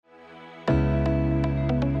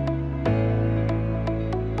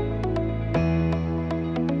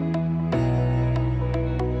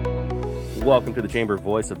Welcome to the Chamber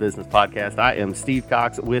Voice of Business podcast. I am Steve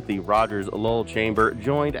Cox with the Rogers Lowell Chamber,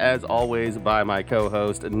 joined as always by my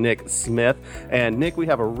co-host, Nick Smith. And Nick, we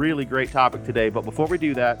have a really great topic today, but before we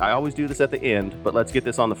do that, I always do this at the end, but let's get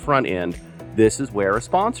this on the front end. This is where a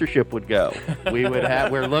sponsorship would go.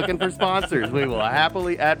 We're looking for sponsors. We will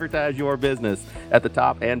happily advertise your business at the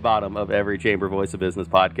top and bottom of every Chamber Voice of Business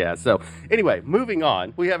podcast. So anyway, moving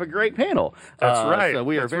on, we have a great panel. That's right. So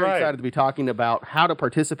we are very excited to be talking about how to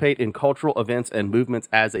participate in cultural events and movements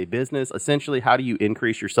as a business. Essentially, how do you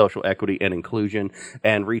increase your social equity and inclusion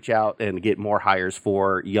and reach out and get more hires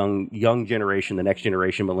for young generation, the next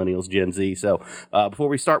generation, millennials, Gen Z. So before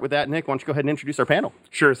we start with that, Nick, why don't you go ahead and introduce our panel?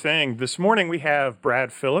 Sure thing. This morning we have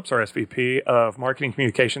Brad Phillips, our SVP of Marketing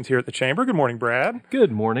Communications here at the Chamber. Good morning, Brad.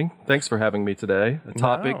 Good morning. Thanks for having me today. A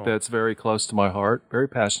topic that's very close to my heart, very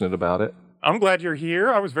passionate about it. I'm glad you're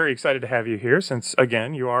here. I was very excited to have you here since,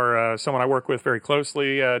 again, you are someone I work with very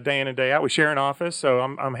closely day in and day out. We share an office, so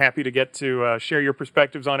I'm happy to get to share your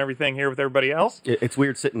perspectives on everything here with everybody else. It's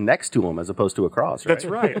weird sitting next to him as opposed to across,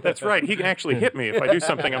 right? That's right. He can actually hit me if I do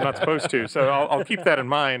something I'm not supposed to, so I'll keep that in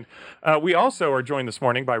mind. We also are joined this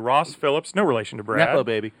morning by Ross Phillips, no relation to Brad. Nepo,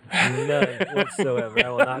 baby. None whatsoever. I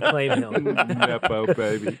will not claim him. Nepo,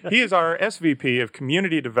 baby. He is our SVP of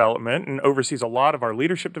Community Development and oversees a lot of our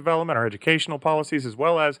leadership development, our educational policies, as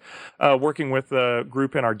well as working with the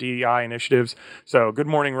group in our DEI initiatives. So good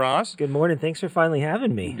morning, Ross. Good morning. Thanks for finally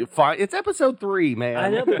having me. It's episode 3, man. I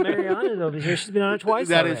know, but Mariana's over here. She's been on it twice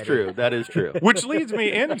That already. is true. That is true. Which leads me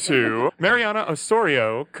into Mariana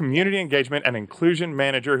Osorio, Community Engagement and Inclusion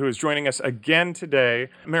Manager, who is joining us again today.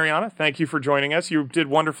 Mariana, thank you for joining us. You did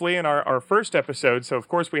wonderfully in our first episode, so of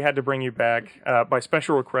course we had to bring you back by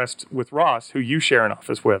special request with Ross, who you share an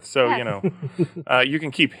office with. So, you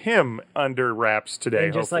can keep him under wraps today,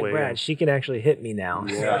 and just hopefully. like Brad, she can actually hit me now.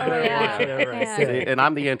 Yeah. And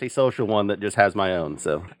I'm the antisocial one that just has my own.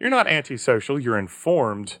 So You're not antisocial, you're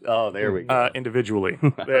informed. Oh, there we go. Individually.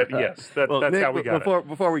 That's Nick, how we got it.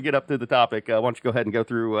 Before we get up to the topic, why don't you go ahead and go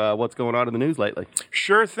through what's going on in the news lately?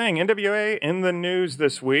 Sure thing. NWA in the news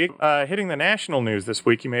this week. Hitting the national news this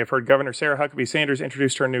week, you may have heard Governor Sarah Huckabee Sanders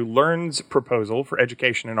introduced her new LEARNS proposal for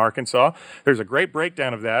education in Arkansas. There's a great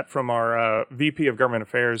breakdown of that from our VP of Government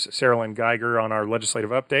Affairs, Sarah Lynn Geiger, on our legislative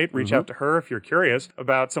update. Reach out to her if you're curious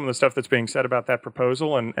about some of the stuff that's being said about that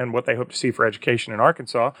proposal and what they hope to see for education in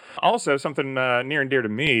Arkansas. Also, something near and dear to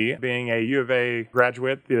me, being a U of A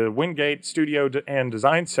graduate, the Wingate Studio and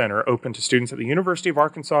Design Center opened to students at the University of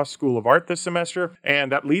Arkansas School of Art this semester,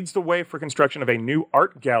 and that leads the way for construction of a new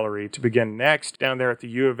art gallery to begin next down there at the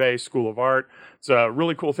U of A School of Art. It's a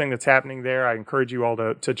really cool thing that's happening there. I encourage you all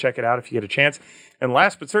to check it out if you get a chance. And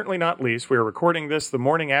last but certainly not least, we are recording this the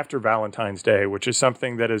morning after Valentine's Day, which is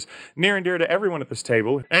something that is near and dear to everyone at this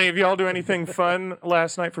table. Any of y'all do anything fun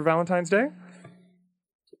last night for Valentine's Day?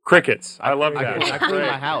 Crickets. I love that. I cleaned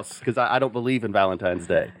my house because I don't believe in Valentine's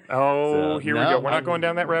Day. Oh, here we go. We're not going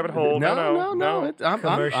down that rabbit hole. No. I'm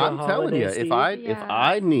telling you, if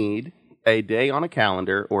I need a day on a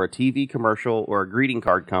calendar or a TV commercial or a greeting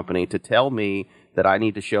card company to tell me that I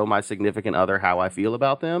need to show my significant other how I feel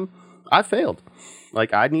about them, I failed.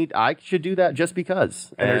 Like, I should do that just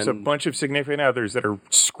because. And there's a bunch of significant others that are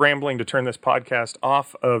scrambling to turn this podcast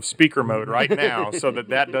off of speaker mode right now so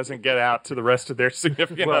that doesn't get out to the rest of their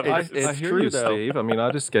significant others. I hear you, Steve. I mean,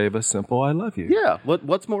 I just gave a simple I love you. Yeah.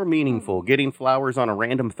 What's more meaningful, getting flowers on a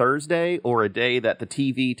random Thursday or a day that the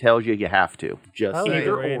TV tells you have to? Just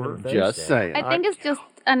saying. Just saying. I think it's just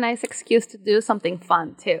a nice excuse to do something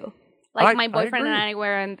fun, too. Like, my boyfriend and I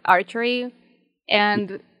were in archery,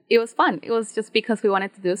 and it was fun. It was just because we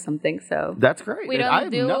wanted to do something. So that's great. We don't I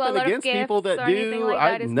have do nothing a lot against of people that do. like I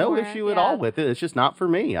have no issue at all with it. It's just not for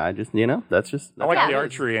me. I just, that's just. I like the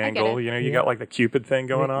archery angle. You got like the Cupid thing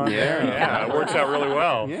going on. Yeah. It works out really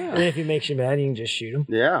well. Yeah. And if he makes you mad, you can just shoot him.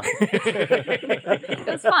 Yeah. It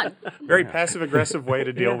was fun. Very passive aggressive way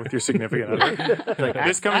to deal with your significant other.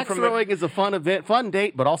 This coming from throwing is a fun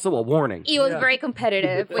date, but also a warning. It was very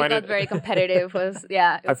competitive. We got very competitive.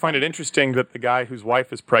 I find it interesting that the guy whose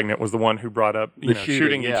wife is pregnant was the one who brought up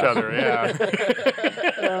shooting each other.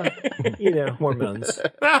 Yeah. Hormones.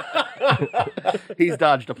 He's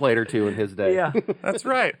dodged a plate or two in his day. Yeah. That's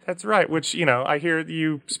right. Which, I hear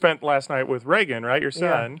you spent last night with Reagan, right? Your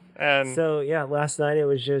son. Yeah. And so, last night it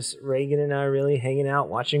was just Reagan and I really hanging out,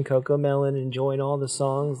 watching Coco Melon, enjoying all the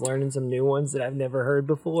songs, learning some new ones that I've never heard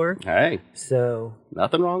before. Hey. So.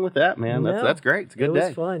 Nothing wrong with that, man. That's great. It's a good day. It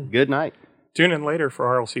was fun. Good night. Tune in later for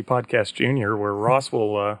RLC Podcast Junior, where Ross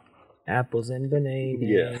will apples and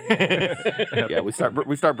bananas. Yeah. Yeah, we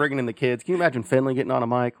start bringing in the kids. Can you imagine Finley getting on a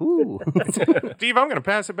mic? Ooh. Steve, I'm going to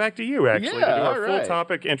pass it back to you, actually, to do our right. full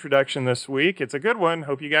topic introduction this week. It's a good one.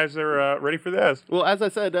 Hope you guys are ready for this. Well, as I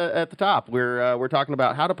said at the top, we're talking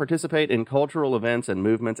about how to participate in cultural events and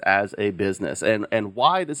movements as a business, and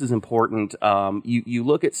why this is important. You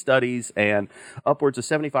look at studies, and upwards of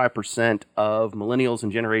 75% of millennials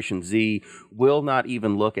and Generation Z will not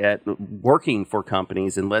even look at working for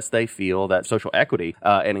companies unless they feel that social equity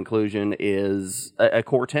and inclusion is a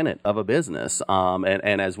core tenet of a business.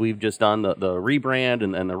 And as we've just done the rebrand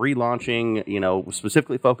and the relaunching,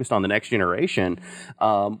 specifically focused on the next generation,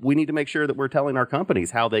 we need to make sure that we're telling our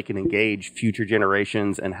companies how they can engage future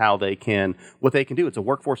generations and what they can do. It's a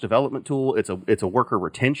workforce development tool. It's a worker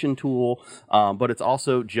retention tool, but it's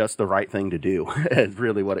also just the right thing to do is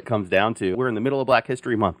really what it comes down to. We're in the middle of Black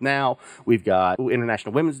History Month now. We've got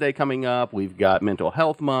International Women's Day coming up. We've got Mental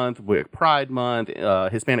Health Month, Pride Month,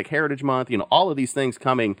 Hispanic Heritage Month, all of these things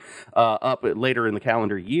coming up later in the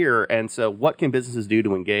calendar year. And so what can businesses do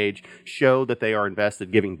to engage, show that they are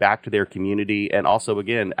invested, giving back to their community, and also,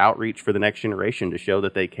 again, outreach for the next generation to show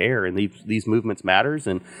that they care and these movements matters.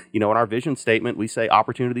 And, in our vision statement, we say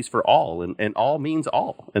opportunities for all, and all means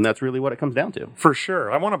all. And that's really what it comes down to. For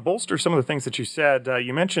sure. I want to bolster some of the things that you said.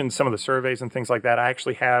 You mentioned some of the surveys and things like that. I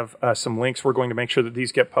actually have some links. We're going to make sure that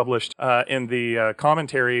these get published in the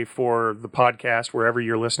commentary for the podcast, wherever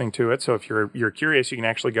you're listening to it. So if you're curious, you can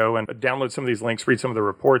actually go and download some of these links, read some of the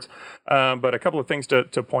reports. But a couple of things to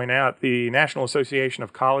point out. The National Association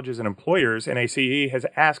of Colleges and Employers, NACE, has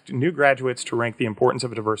asked new graduates to rank the importance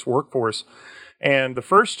of a diverse workforce. And the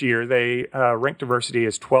first year, they ranked diversity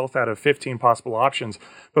as 12th out of 15 possible options.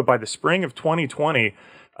 But by the spring of 2020,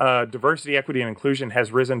 diversity, equity, and inclusion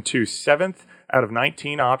has risen to 7th out of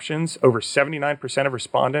 19 options. Over 79% of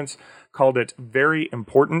respondents called it very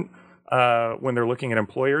important when they're looking at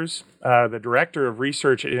employers. The director of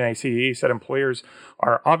research at NACE said employers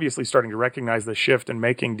are obviously starting to recognize the shift in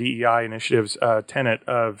making DEI initiatives a tenet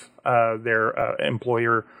of their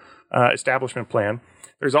employer establishment plan.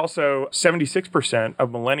 There's also 76%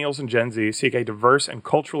 of millennials and Gen Z seek a diverse and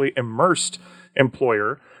culturally immersed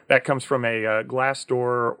employer. That comes from a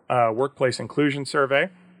Glassdoor workplace inclusion survey.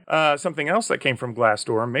 Something else that came from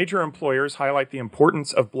Glassdoor, major employers highlight the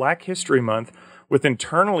importance of Black History Month with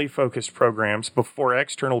internally focused programs before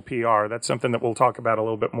external PR. That's something that we'll talk about a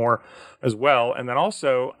little bit more as well. And then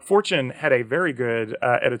also, Fortune had a very good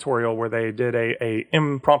editorial where they did a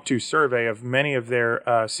impromptu survey of many of their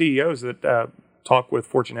CEOs that talk with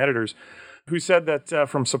Fortune editors, who said that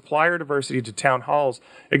from supplier diversity to town halls,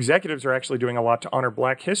 executives are actually doing a lot to honor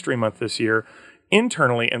Black History Month this year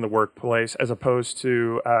internally in the workplace as opposed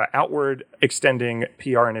to outward extending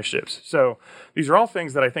PR initiatives. So these are all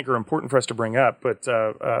things that I think are important for us to bring up, but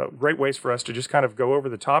great ways for us to just kind of go over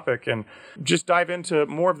the topic and just dive into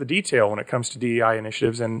more of the detail when it comes to DEI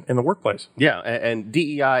initiatives in the workplace. Yeah, and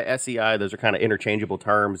DEI, SEI, those are kind of interchangeable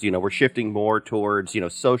terms. We're shifting more towards,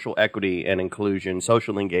 social equity and inclusion,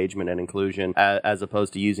 social engagement and inclusion, as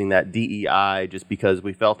opposed to using that DEI just because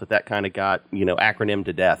we felt that kind of got, acronym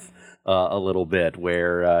to death. A little bit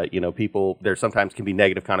where, there sometimes can be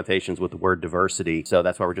negative connotations with the word diversity. So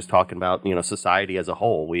that's why we're just talking about, society as a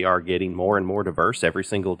whole. We are getting more and more diverse every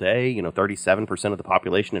single day. 37% of the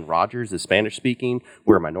population in Rogers is Spanish speaking.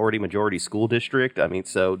 We're a majority school district.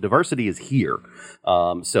 So diversity is here.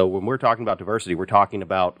 So when we're talking about diversity, we're talking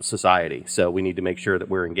about society. So we need to make sure that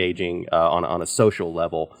we're engaging on a social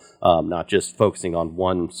level, not just focusing on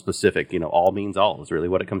one specific, all means all is really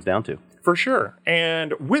what it comes down to. For sure.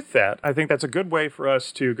 And with that, I think that's a good way for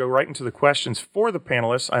us to go right into the questions for the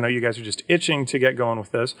panelists. I know you guys are just itching to get going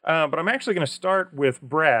with this, but I'm actually going to start with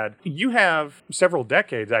Brad. You have several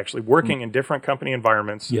decades actually working in different company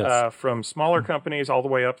environments, yes. From smaller companies all the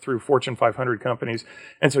way up through Fortune 500 companies.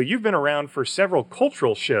 And so you've been around for several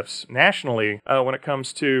cultural shifts nationally when it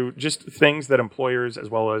comes to just things that employers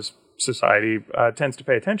as well as society tends to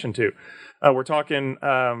pay attention to. We're talking,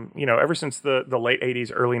 ever since the late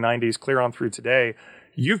 80s, early 90s, clear on through today,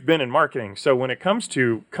 you've been in marketing. So when it comes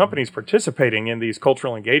to companies participating in these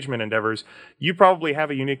cultural engagement endeavors, you probably have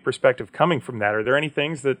a unique perspective coming from that. Are there any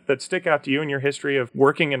things that stick out to you in your history of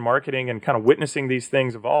working in marketing and kind of witnessing these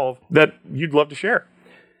things evolve that you'd love to share?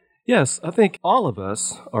 Yes, I think all of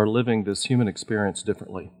us are living this human experience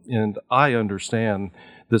differently. And I understand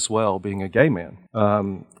this well, being a gay man.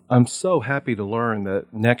 I'm so happy to learn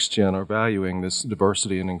that NextGen are valuing this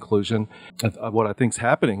diversity and inclusion. What I think is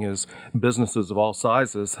happening is businesses of all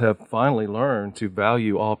sizes have finally learned to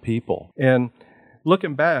value all people. And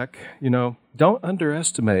looking back, don't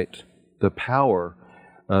underestimate the power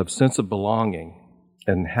of sense of belonging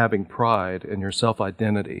and having pride in your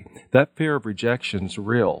self-identity. That fear of rejection is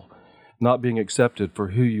real. Not being accepted for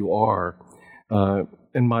who you are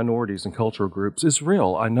in minorities and cultural groups is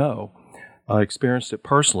real, I know. I experienced it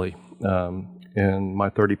personally in my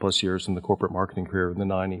 30-plus years in the corporate marketing career in the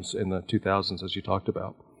 90s and the 2000s, as you talked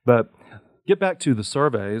about. But get back to the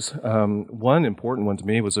surveys. One important one to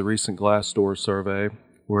me was a recent Glassdoor survey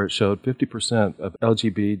where it showed 50% of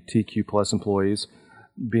LGBTQ plus employees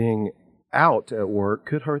being out at work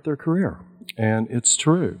could hurt their career. And it's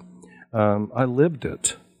true. I lived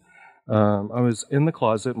it. I was in the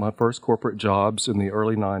closet, my first corporate jobs in the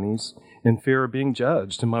early 90s, in fear of being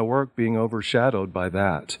judged and my work being overshadowed by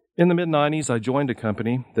that. In the mid-90s, I joined a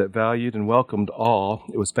company that valued and welcomed all.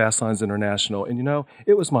 It was Fast Signs International. And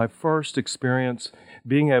it was my first experience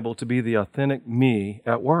being able to be the authentic me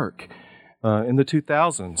at work. In the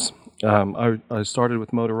 2000s, I started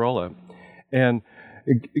with Motorola. And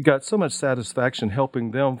it got so much satisfaction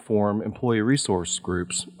helping them form employee resource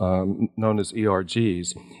groups, known as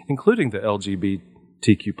ERGs, including the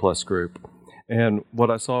LGBTQ plus group. And what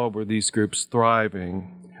I saw were these groups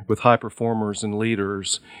thriving with high performers and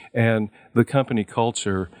leaders, and the company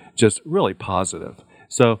culture just really positive.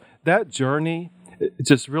 So that journey, it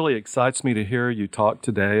just really excites me to hear you talk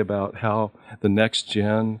today about how the next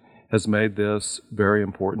gen has made this very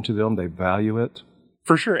important to them. They value it.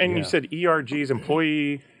 For sure. And you said ERGs,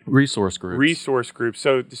 employee resource groups.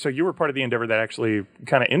 So you were part of the endeavor that actually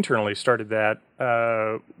kind of internally started that,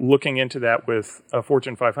 looking into that with a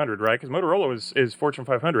Fortune 500, right? Because Motorola is Fortune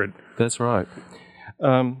 500. That's right.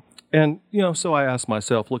 So I asked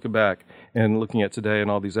myself, looking back and looking at today and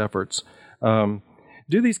all these efforts, do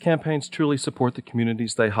these campaigns truly support the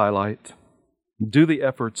communities they highlight? Do the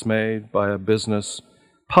efforts made by a business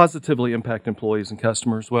positively impact employees and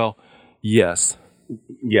customers? Well, yes.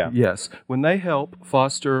 Yeah. Yes. When they help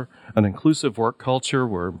foster an inclusive work culture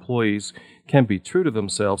where employees can be true to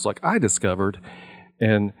themselves, like I discovered,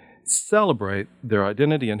 and celebrate their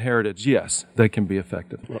identity and heritage, yes, they can be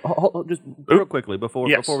effective. Just real quickly before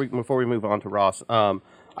we move on to Ross,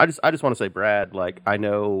 I just want to say, Brad, like, I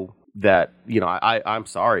know that I'm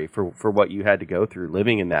sorry for what you had to go through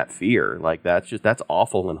living in that fear. Like, that's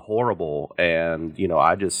awful and horrible, and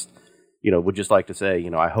I just would just like to say,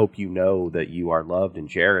 I hope that you are loved and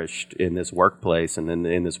cherished in this workplace and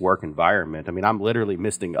in this work environment. I mean, I'm literally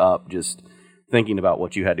misting up just thinking about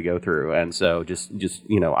what you had to go through. And so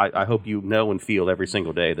I hope you know and feel every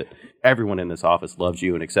single day that everyone in this office loves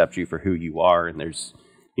you and accepts you for who you are. And there's,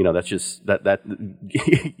 that's just that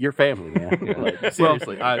your family, man. Like,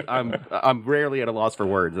 seriously, I'm rarely at a loss for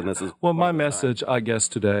words, and this is my message, I guess,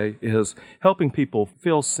 today is helping people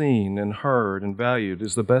feel seen and heard and valued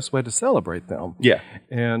is the best way to celebrate them. Yeah,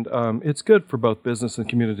 and it's good for both business and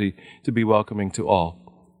community to be welcoming to all.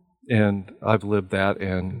 And I've lived that,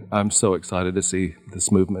 and I'm so excited to see this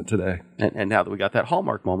movement today. And now that we got that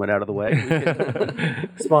Hallmark moment out of the way.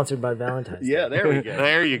 Sponsored by Valentine's Day. Yeah, there we go.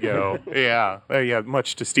 There you go. Yeah,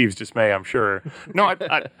 much to Steve's dismay, I'm sure. No,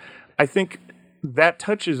 I think that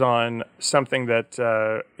touches on something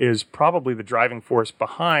that is probably the driving force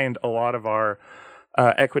behind a lot of our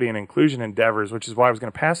equity and inclusion endeavors, which is why I was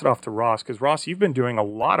going to pass it off to Ross, because Ross, you've been doing a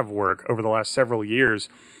lot of work over the last several years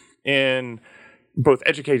in both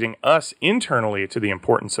educating us internally to the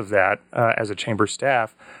importance of that as a chamber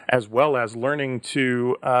staff, as well as learning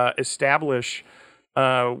to establish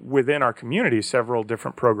within our community several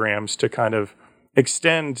different programs to kind of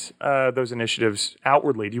extend those initiatives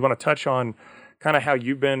outwardly. Do you want to touch on kind of how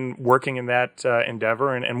you've been working in that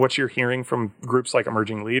endeavor and what you're hearing from groups like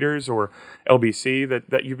Emerging Leaders or LBC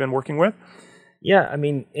that you've been working with? Yeah, I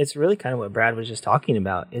mean, it's really kind of what Brad was just talking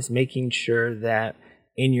about, is making sure that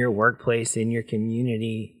in your workplace, in your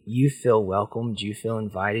community, you feel welcomed, you feel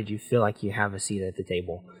invited, you feel like you have a seat at the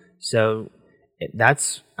table. So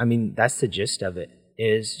that's the gist of it,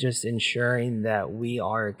 is just ensuring that we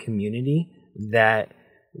are a community that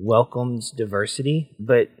welcomes diversity.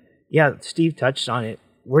 But yeah, Steve touched on it.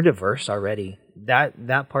 We're diverse already.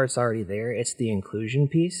 That part's already there. It's the inclusion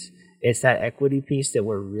piece. It's that equity piece that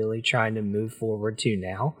we're really trying to move forward to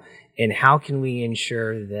now. And how can we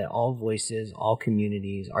ensure that all voices, all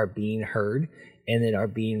communities are being heard and that are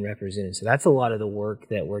being represented? So that's a lot of the work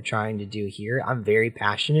that we're trying to do here. I'm very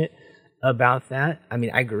passionate about that. I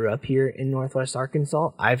mean, I grew up here in Northwest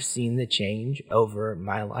Arkansas. I've seen the change over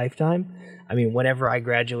my lifetime. I mean, whenever I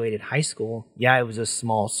graduated high school, it was a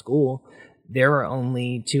small school. There were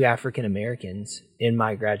only 2 African Americans in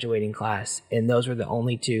my graduating class, and those were the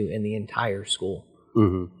only 2 in the entire school.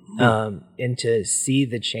 Mm-hmm. And to see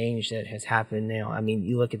the change that has happened now, I mean,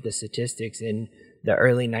 you look at the statistics, and the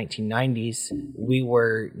early 1990s, we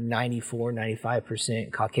were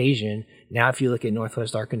 95% Caucasian. Now, if you look at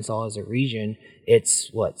Northwest Arkansas as a region, it's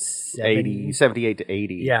what, 78 to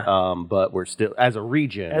 80. Yeah. But we're still, as a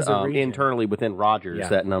region, internally within Rogers,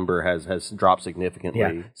 that number has dropped significantly.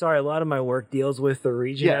 Yeah. Sorry, a lot of my work deals with the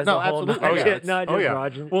region as a whole. Absolutely. Not just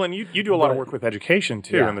Rogers. Well, and you do a lot of work with education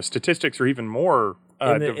too, and the statistics are even more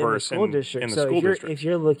diverse in the school district. If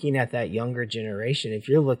you're looking at that younger generation, if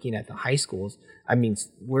you're looking at the high schools, I mean,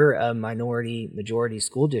 we're a majority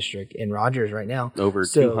school district in Rogers right now. Over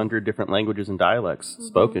 200 different languages and dialects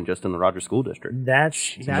spoken just in the Rogers School District.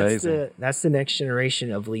 That's the next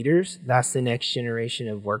generation of leaders. That's the next generation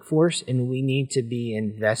of workforce, and we need to be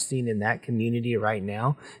investing in that community right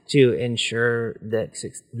now to ensure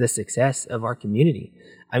the success of our community.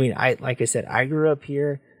 I mean, like I said, I grew up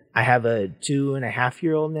here. I have a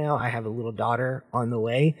 2.5-year-old now. I have a little daughter on the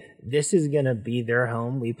way. This is going to be their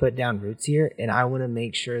home. We put down roots here, and I want to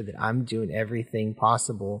make sure that I'm doing everything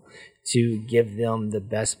possible to give them the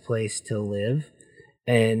best place to live.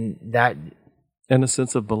 And that... And a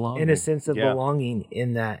sense of belonging. And a sense of belonging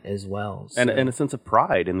in that as well. So. And a sense of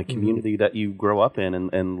pride in the community that you grow up in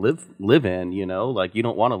and live in, you know? Like, you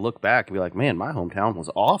don't want to look back and be like, man, my hometown was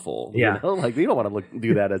awful. Yeah. You know? Like, you don't want to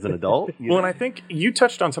do that as an adult. Well, and I think you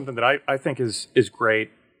touched on something that I think is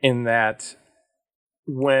great in that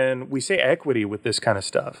when we say equity with this kind of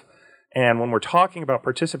stuff, and when we're talking about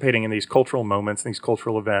participating in these cultural moments, these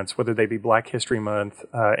cultural events, whether they be Black History Month,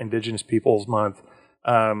 Indigenous Peoples Month,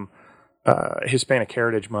 Hispanic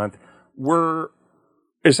Heritage Month, we're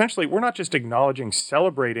not just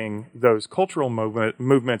celebrating those cultural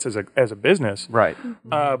movements as a business, right?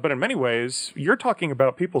 But in many ways, you're talking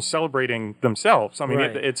about people celebrating themselves. I mean,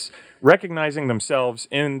 it's recognizing themselves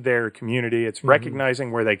in their community. It's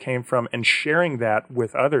recognizing where they came from and sharing that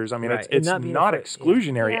with others. I mean, it's not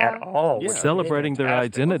exclusionary at all. Yeah. Celebrating their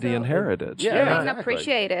identity and heritage. Being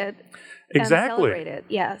appreciated. Exactly. And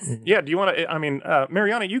yes. Yeah. Do you want to? I mean,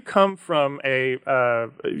 Mariana, you come from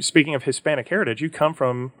speaking of Hispanic heritage, you come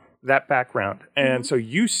from that background, and so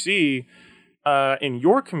you see in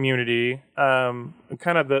your community kind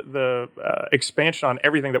of the expansion on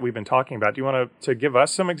everything that we've been talking about. Do you want to give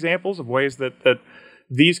us some examples of ways that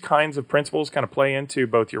these kinds of principles kind of play into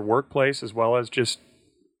both your workplace as well as just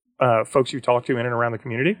folks you talk to in and around the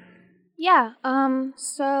community? Yeah.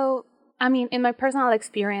 So. I mean, in my personal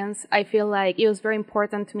experience, I feel like it was very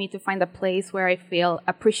important to me to find a place where I feel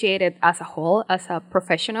appreciated as a whole, as a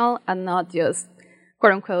professional, and not just,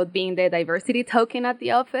 quote unquote, being the diversity token at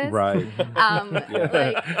the office. Right.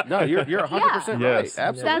 No, you're 100% right. Yes.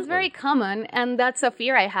 Absolutely. That's very common, and that's a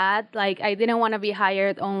fear I had. Like, I didn't want to be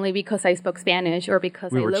hired only because I spoke Spanish or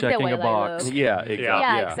because I looked the way I looked. Yeah, exactly.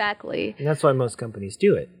 Yeah, exactly. And that's why most companies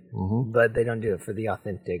do it. But they don't do it for the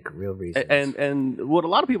authentic, real reasons. And what a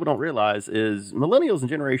lot of people don't realize is millennials and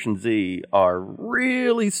Generation Z are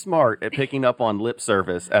really smart at picking up on lip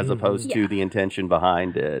service as opposed to the intention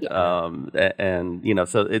behind it. And you know,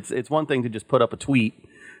 so it's one thing to just put up a tweet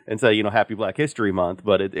and say, you know, Happy Black History Month,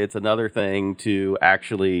 but it's another thing to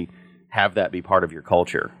actually have that be part of your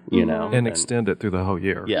culture, you know, and extend it through the whole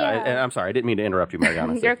year. Yeah, and I'm sorry, I didn't mean to interrupt you,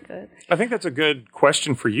 Mariana. You're good. I think that's a good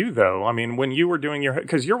question for you, though. I mean, when you were doing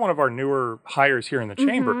because you're one of our newer hires here in the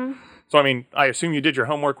chamber. So, I mean, I assume you did your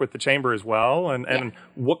homework with the chamber as well. And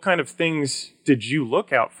what kind of things did you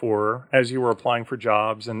look out for as you were applying for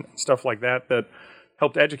jobs and stuff like that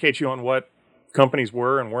helped educate you on what companies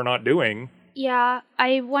were and were not doing? Yeah,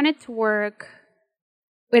 I wanted to work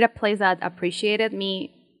with a place that appreciated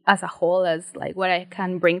me as a whole, as like what I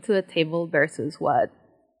can bring to the table versus what,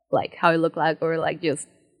 like, how I look like, or like just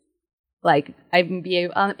like I'm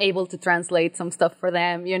able to translate some stuff for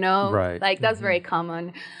them, you know? Right. Like that's very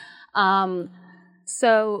common.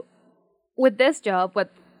 So with this job,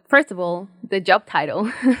 first of all, the job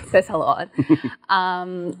title says a lot.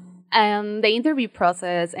 And the interview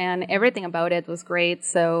process and everything about it was great.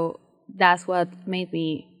 So that's what made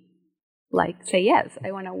me say yes,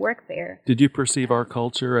 I want to work there. Did you perceive our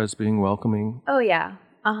culture as being welcoming? Oh, yeah.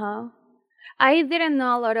 I didn't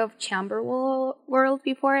know a lot of chamber world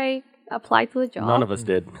before I applied to the job. None of us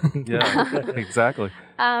did. Yeah, exactly.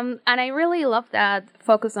 And I really love that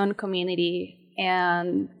focus on community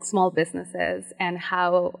and small businesses and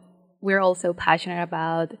how we're also passionate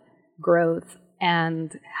about growth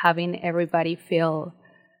and having everybody feel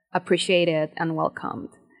appreciated and welcomed.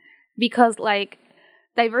 Because,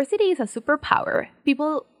 diversity is a superpower.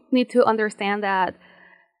 People need to understand that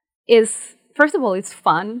first of all, it's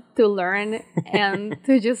fun to learn and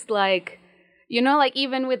to just like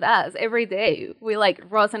even with us every day, we like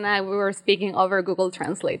Ross and I, we were speaking over Google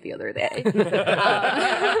Translate the other day.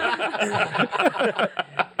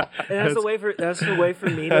 And that's the way for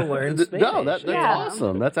me to learn Spanish. No, that's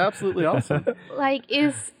awesome. That's absolutely awesome. Like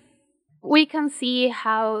we can see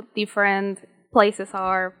how different places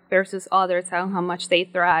are versus others and how much they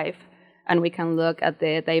thrive. And we can look at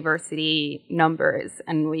the diversity numbers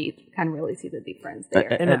and we can really see the difference there.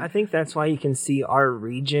 And I think that's why you can see our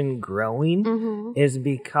region growing is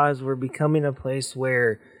because we're becoming a place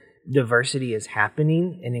where diversity is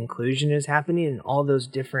happening and inclusion is happening, and all those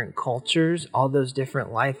different cultures, all those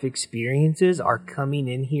different life experiences are coming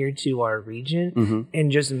in here to our region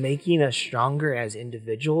and just making us stronger as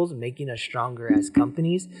individuals, making us stronger as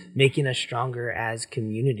companies, making us stronger as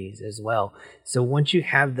communities as well. So once you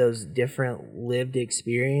have those different lived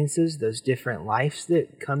experiences, those different lives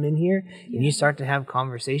that come in here, and you start to have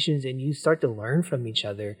conversations and you start to learn from each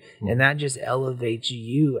other, and that just elevates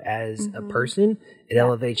you as a person. It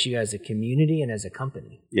elevates you as a community and as a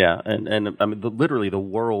company. Yeah, and I mean, literally the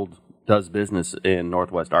world does business in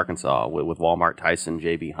Northwest Arkansas with Walmart, Tyson,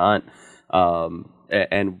 J.B. Hunt,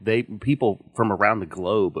 and people from around the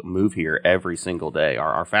globe move here every single day.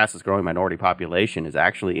 Our fastest growing minority population is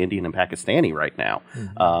actually Indian and Pakistani right now.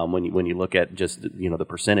 When you look at just the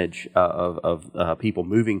percentage of people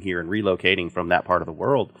moving here and relocating from that part of the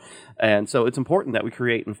world. And so it's important that we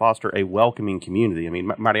create and foster a welcoming community. I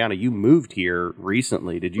mean, Mariana, you moved here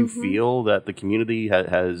recently. Did you feel that the community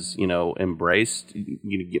has embraced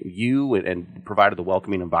you and provided a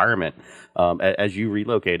welcoming environment as you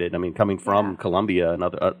relocated? I mean, coming from Colombia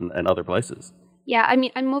and other places. Yeah, I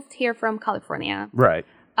mean, I moved here from California. Right.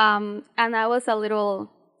 And I was a little...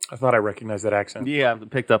 I thought I recognized that accent. Yeah,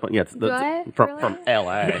 picked up on from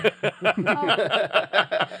LA.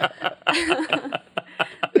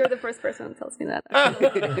 You're the first person who tells me that.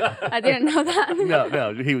 I didn't know that.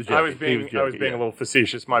 No, he was joking. I was being a little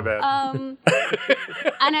facetious. My bad. And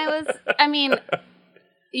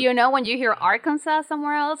when you hear Arkansas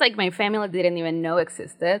somewhere else, like my family didn't even know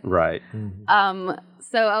existed. Right.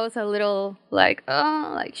 So I was a little like,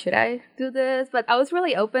 should I do this? But I was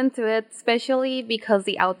really open to it, especially because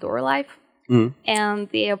the outdoor life and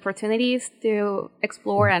the opportunities to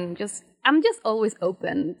explore and I'm just always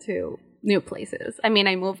open to new places. I mean,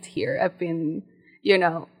 I moved here. I've been,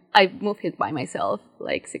 I moved here by myself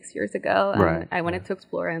like 6 years ago. And I wanted to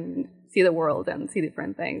explore and see the world and see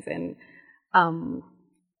different things. And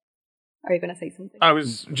are you going to say something? I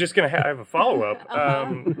was just going to have a follow-up,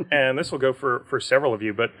 and this will go for several of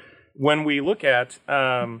you. But when we look at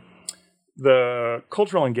the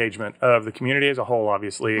cultural engagement of the community as a whole,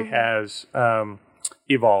 obviously, has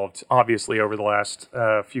evolved, obviously, over the last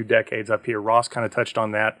few decades up here. Ross kind of touched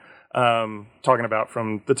on that, talking about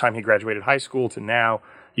from the time he graduated high school to now.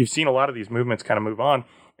 You've seen a lot of these movements kind of move on.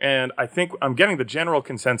 And I think I'm getting the general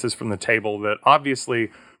consensus from the table that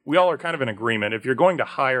obviously we all are kind of in agreement. If you're going to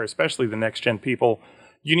hire, especially the next-gen people,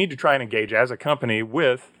 you need to try and engage as a company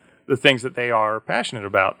with the things that they are passionate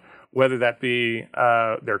about, whether that be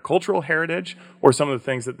their cultural heritage or some of the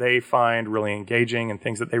things that they find really engaging and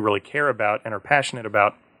things that they really care about and are passionate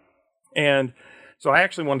about. And so I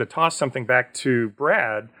actually wanted to toss something back to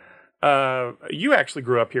Brad. You actually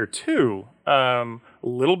grew up here too, a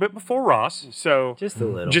little bit before Ross. So just a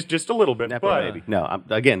little, just a little bit. Nepo baby. No,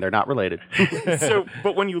 again, they're not related.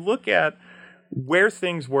 But when you look at where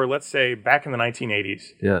things were, let's say back in the 1980s,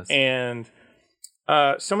 yes, and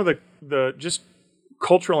some of the just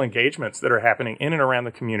cultural engagements that are happening in and around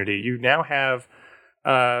the community, you now have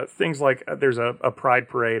things like there's a pride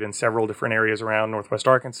parade in several different areas around Northwest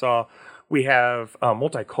Arkansas. We have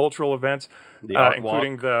multicultural events,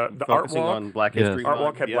 including the Art Walk. On Black History Art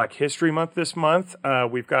Walk had Black History Month this month.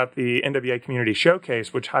 We've got the NWA Community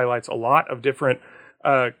Showcase, which highlights a lot of different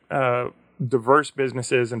diverse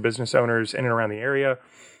businesses and business owners in and around the area.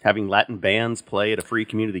 Having Latin bands play at a free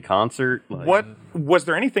community concert. Was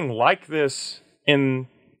there anything like this in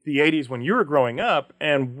the 80s when you were growing up,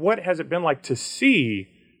 and what has it been like to see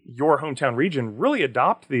your hometown region really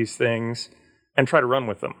adopt these things and try to run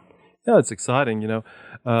with them? Yeah, it's exciting.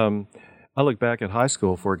 I look back at high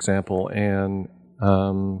school, for example, and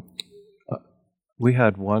we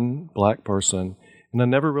had one black person, and I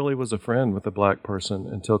never really was a friend with a black person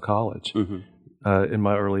until college in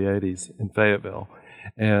my early 80s in Fayetteville.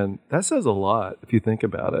 And that says a lot if you think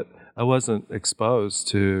about it. I wasn't exposed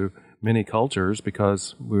to many cultures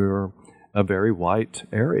because we were a very white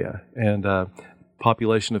area and a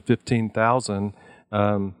population of 15,000,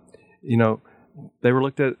 they were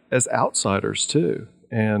looked at as outsiders too.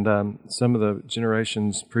 And some of the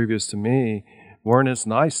generations previous to me weren't as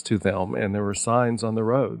nice to them, and there were signs on the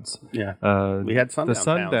roads. Yeah. We had sundown,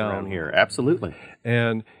 towns around here. Absolutely.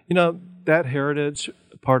 And, that heritage,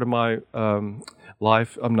 part of my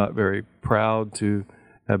life, I'm not very proud to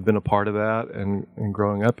have been a part of that and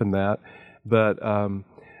growing up in that. But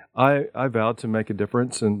I vowed to make a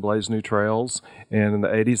difference and blaze new trails. And in the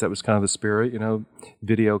 80s, that was kind of the spirit.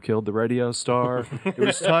 Video killed the radio star. It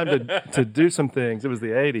was time to do some things. It was the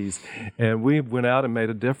 80s. And we went out and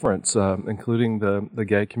made a difference, including the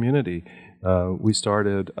gay community. We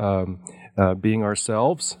started being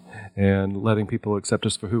ourselves and letting people accept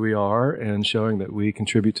us for who we are and showing that we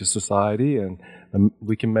contribute to society and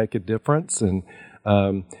we can make a difference. And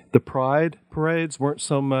the pride parades weren't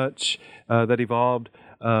so much that evolved,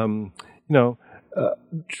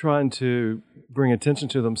 trying to bring attention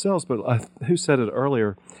to themselves, but who said it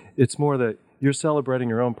earlier? It's more that you're celebrating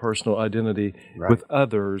your own personal identity with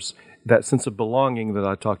others. That sense of belonging that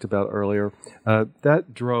I talked about earlier,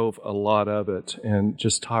 that drove a lot of it, and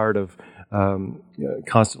just tired of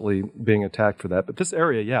constantly being attacked for that. But this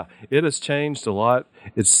area, it has changed a lot.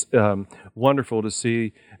 It's wonderful to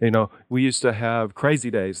see. We used to have crazy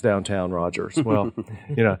days downtown Rogers. Well,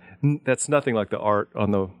 that's nothing like the Art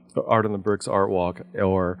on the Bricks Art Walk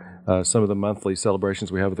or some of the monthly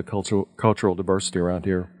celebrations we have with the cultural diversity around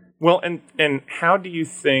here. Well, and how do you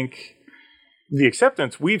think the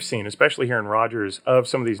acceptance we've seen, especially here in Rogers, of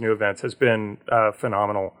some of these new events has been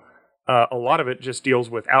phenomenal? A lot of it just deals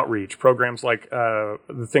with outreach programs like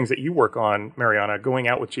the things that you work on, Mariana, going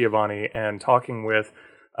out with Giovanni and talking with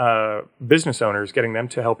business owners, getting them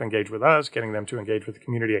to help engage with us, getting them to engage with the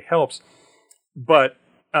community. It helps. But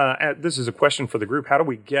this is a question for the group. How do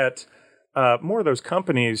we get more of those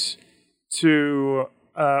companies to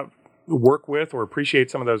work with or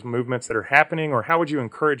appreciate some of those movements that are happening? Or how would you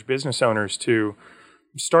encourage business owners to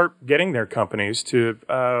start getting their companies to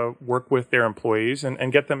work with their employees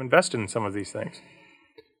and get them invested in some of these things?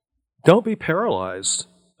 Don't be paralyzed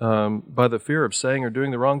by the fear of saying or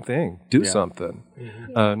doing the wrong thing. Do something.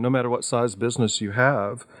 Mm-hmm. No matter what size business you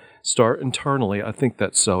have, start internally. I think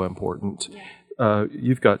that's so important.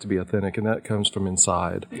 You've got to be authentic, and that comes from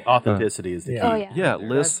inside. Authenticity is the key. Oh, yeah. Yeah,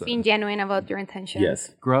 listen. Being genuine about your intentions.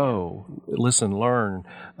 Yes. Grow, listen, learn.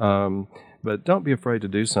 But don't be afraid to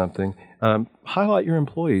do something. Highlight your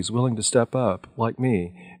employees willing to step up, like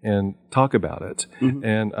me, and talk about it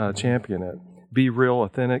and champion it. Be real,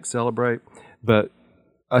 authentic, celebrate. But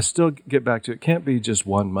I still get back to it. Can't be just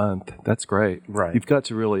 1 month. That's great. Right. You've got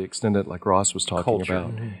to really extend it, like Ross was talking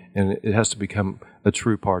about, and it has to become a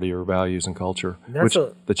true part of your values and culture, which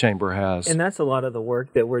the chamber has. And that's a lot of the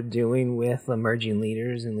work that we're doing with emerging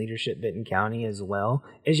leaders and leadership Benton County as well.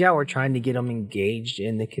 Is we're trying to get them engaged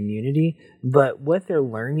in the community, but what they're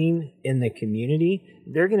learning in the community,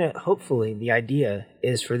 they're gonna hopefully the idea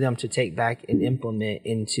is for them to take back and implement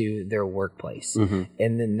into their workplace, and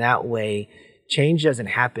then that way. Change doesn't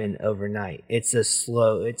happen overnight. It's a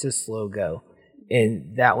slow go.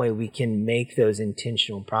 And that way we can make those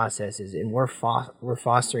intentional processes. And we're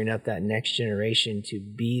fostering up that next generation to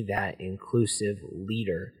be that inclusive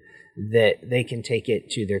leader that they can take it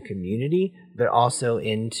to their community, but also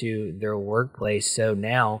into their workplace. So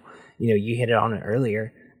now, you hit it on it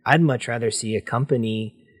earlier. I'd much rather see a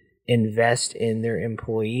company invest in their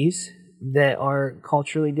employees that are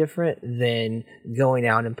culturally different than going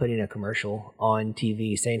out and putting a commercial on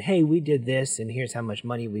TV saying, hey, we did this and here's how much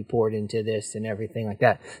money we poured into this and everything like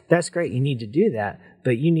that. That's great. You need to do that,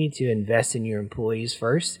 but you need to invest in your employees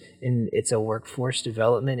first. And it's a workforce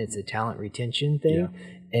development. It's a talent retention thing. Yeah.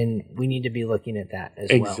 And we need to be looking at that as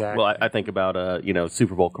well. Well, I think about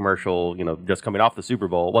Super Bowl commercial, just coming off the Super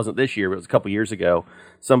Bowl. It wasn't this year, but it was a couple years ago.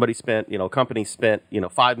 Somebody spent, company spent,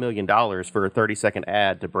 $5 million for a 30-second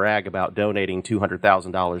ad to brag about donating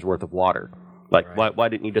 $200,000 worth of water. Like, why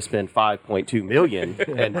didn't you just spend $5.2 million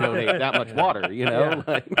and donate that much water?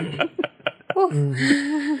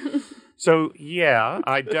 So,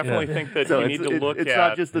 I definitely think that you need to look at... It's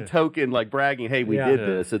not just the token, like, bragging, hey, we did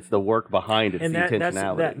this. It's the work behind it. It's the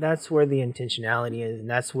intentionality. That's where the intentionality is, and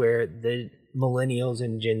that's where the millennials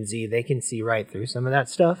and Gen Z, they can see right through some of that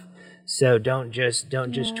stuff. So don't just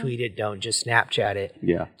tweet it. Don't just Snapchat it.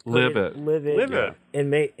 Yeah, live it,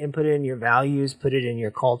 and put it in your values. Put it in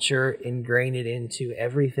your culture. Ingrain it into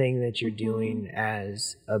everything that you're doing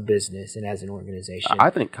as a business and as an organization. I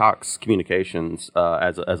think Cox Communications,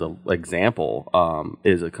 as an example,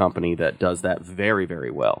 is a company that does that very,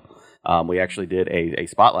 very well. We actually did a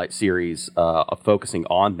spotlight series focusing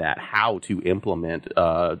on that, how to implement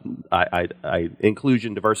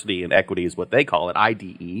inclusion, diversity, and equity is what they call it,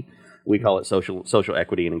 IDE. We call it social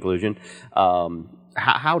equity and inclusion.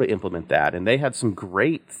 how to implement that. And they had some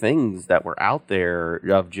great things that were out there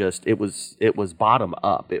of just, it was bottom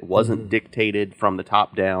up. It wasn't dictated from the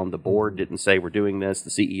top down. The board didn't say we're doing this, the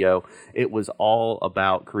CEO. It was all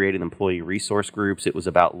about creating employee resource groups. It was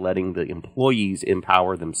about letting the employees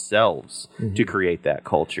empower themselves to create that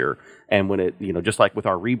culture. And when it, just like with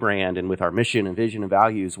our rebrand and with our mission and vision and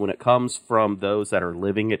values, when it comes from those that are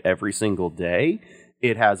living it every single day,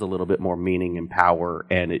 it has a little bit more meaning and power,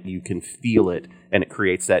 and you can feel it, and it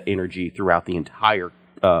creates that energy throughout the entire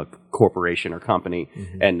corporation or company,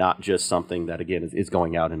 and not just something that, again, is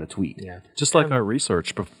going out in a tweet. Yeah. Just like our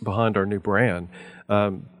research behind our new brand,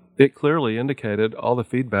 it clearly indicated all the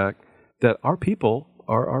feedback that our people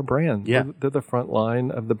are our brand. Yeah. They're the front line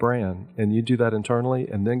of the brand, and you do that internally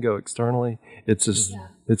and then go externally. It's just,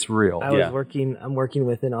 it's real. I'm working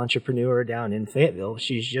with an entrepreneur down in Fayetteville.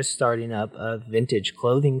 She's just starting up a vintage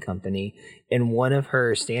clothing company, and one of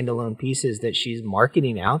her standalone pieces that she's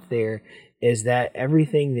marketing out there is that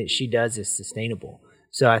everything that she does is sustainable.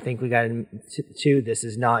 So I think we got to this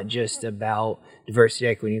is not just about diversity,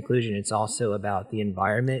 equity, and inclusion. It's also about the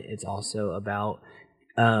environment. It's also about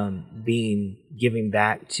giving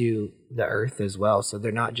back to the earth as well. So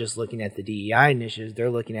they're not just looking at the DEI initiatives,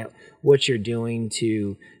 they're looking at what you're doing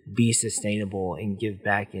to be sustainable and give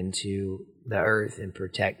back into the earth and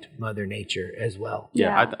protect Mother Nature as well.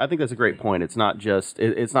 Yeah, I think that's a great point. It's not just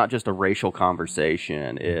a racial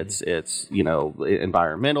conversation. It's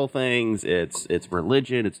environmental things. It's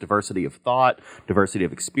religion. It's diversity of thought, diversity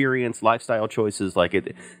of experience, lifestyle choices.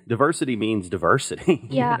 Diversity means diversity.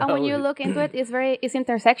 Yeah, and when you look into it, it's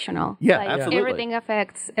intersectional. Yeah, absolutely. Everything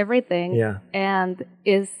affects everything. Yeah, and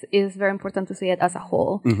is very important to see it as a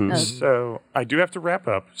whole. So I do have to wrap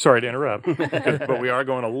up. Sorry to interrupt, but we are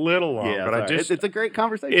going a little long. Yeah, but it's a great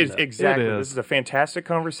conversation. Exactly. This is a fantastic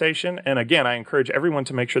conversation. And again, I encourage everyone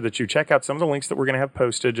to make sure that you check out some of the links that we're going to have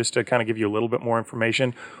posted just to kind of give you a little bit more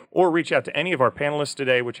information, or reach out to any of our panelists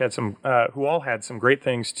today, which had who all had some great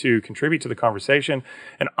things to contribute to the conversation.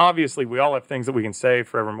 And obviously, we all have things that we can say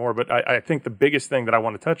forevermore. But I think the biggest thing that I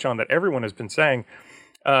want to touch on that everyone has been saying,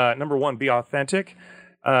 number one, be authentic.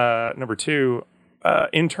 Number two,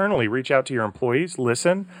 internally reach out to your employees,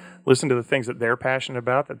 listen to the things that they're passionate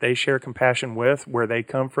about, that they share compassion with, where they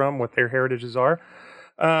come from, what their heritages are.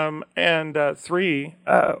 And three,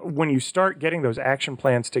 when you start getting those action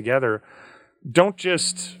plans together, don't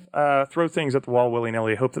just throw things at the wall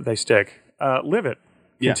willy-nilly, hope that they stick. Live it.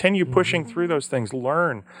 Yeah. Continue pushing through those things.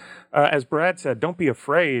 Learn. As Brad said, don't be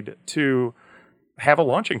afraid to have a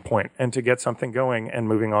launching point and to get something going and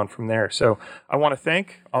moving on from there. So I want to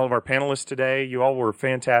thank all of our panelists today. You all were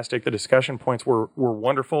fantastic. The discussion points were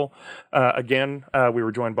wonderful. Again, we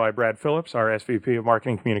were joined by Brad Phillips, our SVP of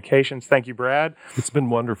Marketing Communications. Thank you, Brad. It's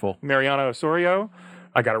been wonderful. Mariana Osorio,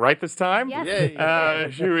 I got it right this time.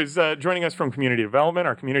 Yes. Who is joining us from Community Development,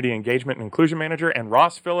 our Community Engagement and Inclusion Manager, and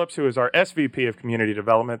Ross Phillips, who is our SVP of Community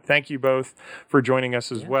Development. Thank you both for joining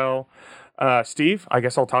us as well. Steve, I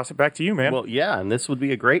guess I'll toss it back to you, man. Well, yeah, and this would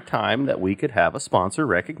be a great time that we could have a sponsor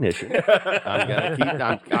recognition. I'm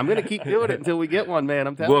gonna keep doing it until we get one, man.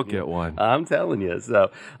 I'm telling you. We'll get one. I'm telling you. So,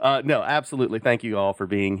 no, absolutely. Thank you all for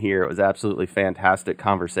being here. It was absolutely fantastic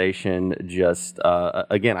conversation. Just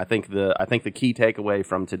again, I think the key takeaway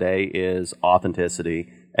from today is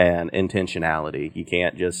authenticity and intentionality. You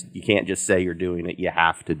can't just say you're doing it. You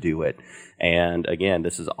have to do it. And again,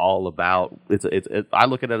 this is all about I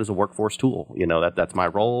look at it as a workforce tool. That's my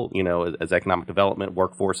role. As economic development,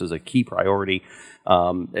 workforce is a key priority,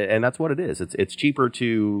 and that's what it is. It's cheaper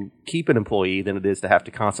to keep an employee than it is to have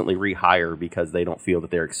to constantly rehire because they don't feel that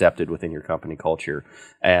they're accepted within your company culture.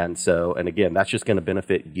 And again, that's just going to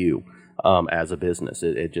benefit you. As a business,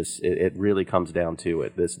 it really comes down to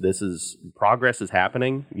it. Progress is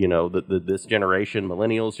happening. This generation,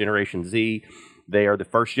 millennials, Generation Z, they are the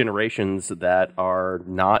first generations that are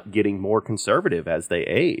not getting more conservative as they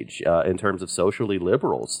age in terms of socially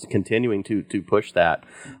liberals, continuing to push that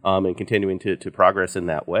and continuing to progress in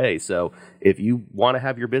that way. So if you want to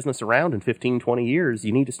have your business around in 15, 20 years,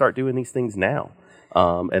 you need to start doing these things now.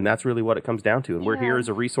 And that's really what it comes down to. And we're here as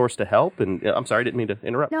a resource to help. And I'm sorry, I didn't mean to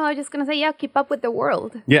interrupt. No, I was just going to say, keep up with the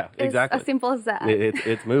world. Yeah, exactly. It's as simple as that.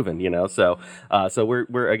 It's moving, So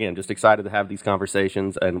we're again, just excited to have these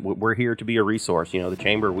conversations. And we're here to be a resource. The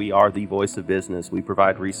Chamber, we are the voice of business. We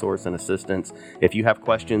provide resource and assistance. If you have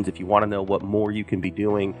questions, if you want to know what more you can be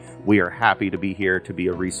doing, we are happy to be here to be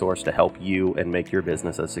a resource to help you and make your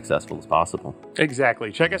business as successful as possible.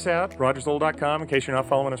 Exactly. Check us out, rogerslowell.com, in case you're not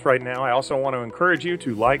following us right now. I also want to encourage encourage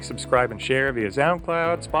you to like, subscribe, and share via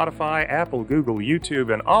SoundCloud, Spotify, Apple, Google,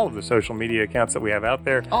 YouTube, and all of the social media accounts that we have out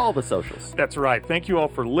there. All the socials. That's right. Thank you all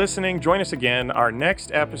for listening. Join us again. Our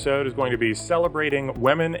next episode is going to be celebrating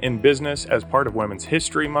women in business as part of Women's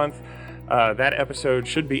History Month. That episode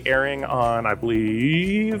should be airing on, I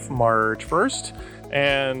believe, March 1st.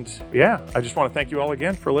 And yeah, I just want to thank you all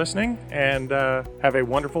again for listening, and have a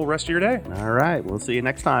wonderful rest of your day. All right. We'll see you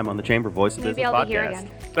next time on the Chamber Voice of Maybe Business I'll be here podcast.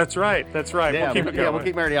 again. That's right. That's right. Yeah, We'll keep it going. we'll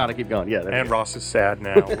keep Mariana keep going. Yeah. there And we go. Ross is sad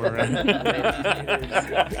now.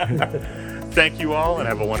 Thank you all, and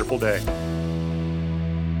have a wonderful day.